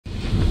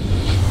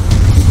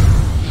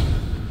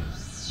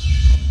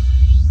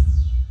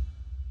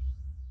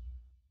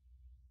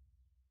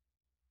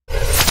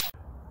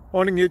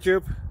Morning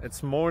YouTube,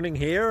 it's morning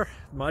here.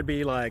 It might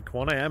be like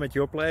 1 a.m. at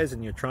your place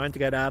and you're trying to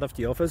get out of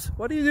the office.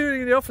 What are you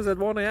doing in the office at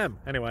 1 a.m?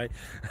 Anyway,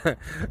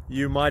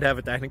 you might have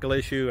a technical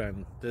issue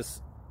and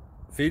this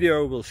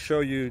video will show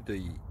you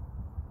the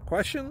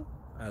question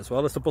as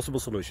well as the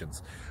possible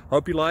solutions.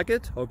 Hope you like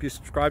it, hope you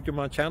subscribe to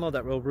my channel.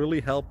 That will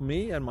really help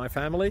me and my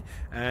family,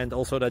 and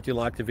also that you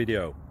like the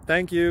video.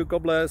 Thank you,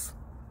 God bless.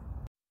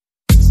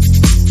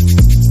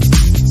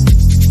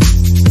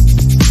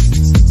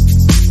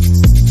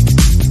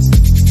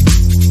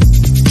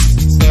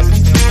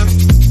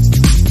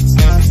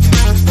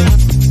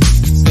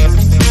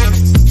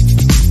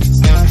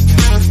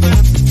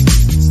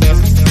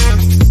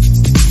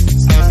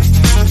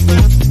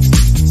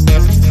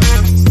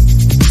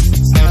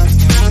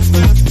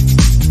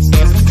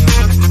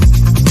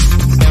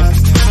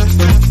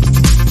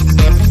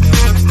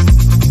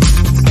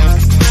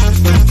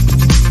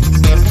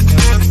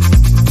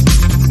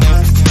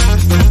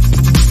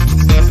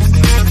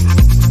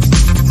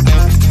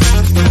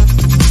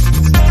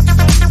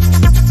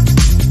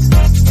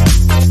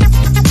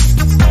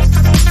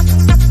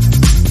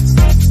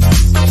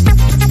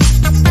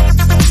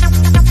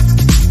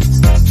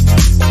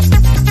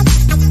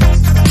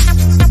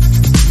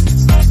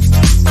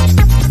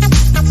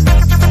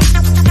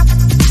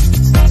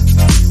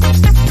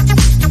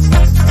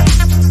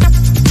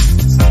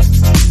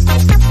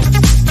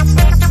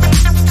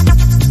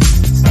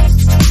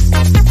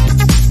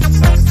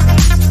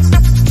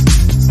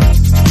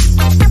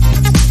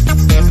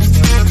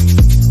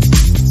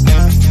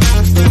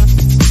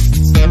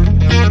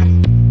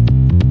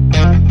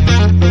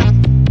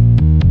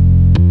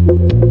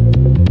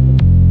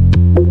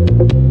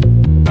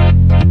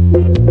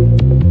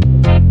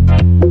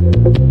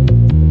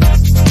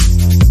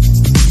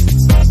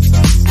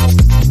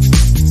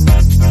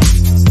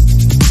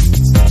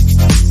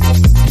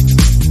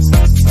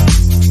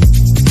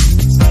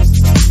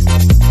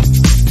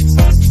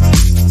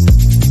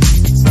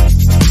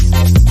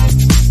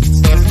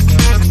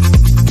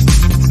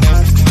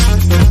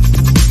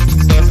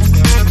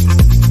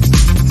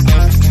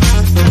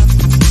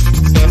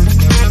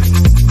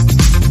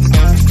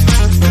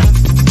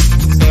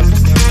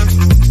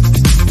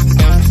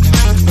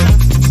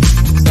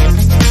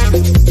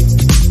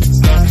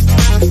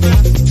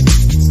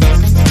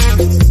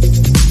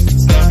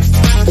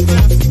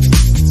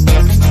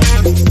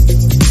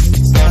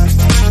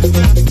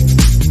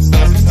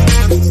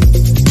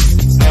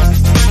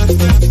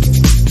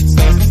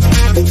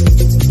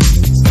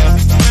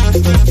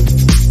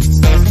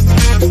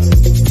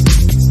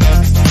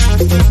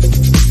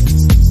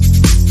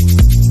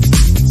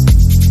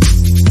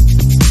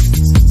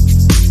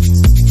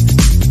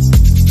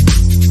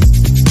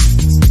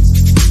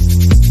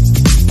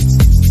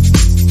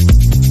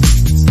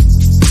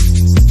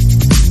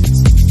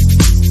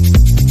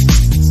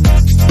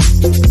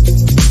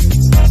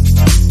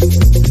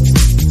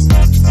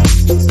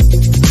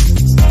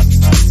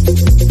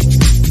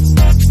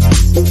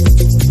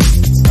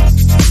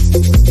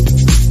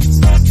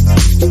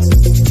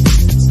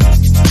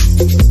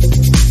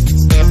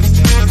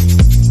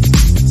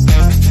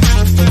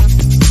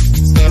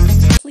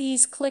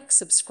 Please click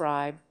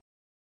subscribe.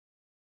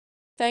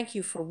 Thank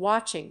you for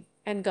watching,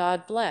 and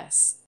God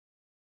bless.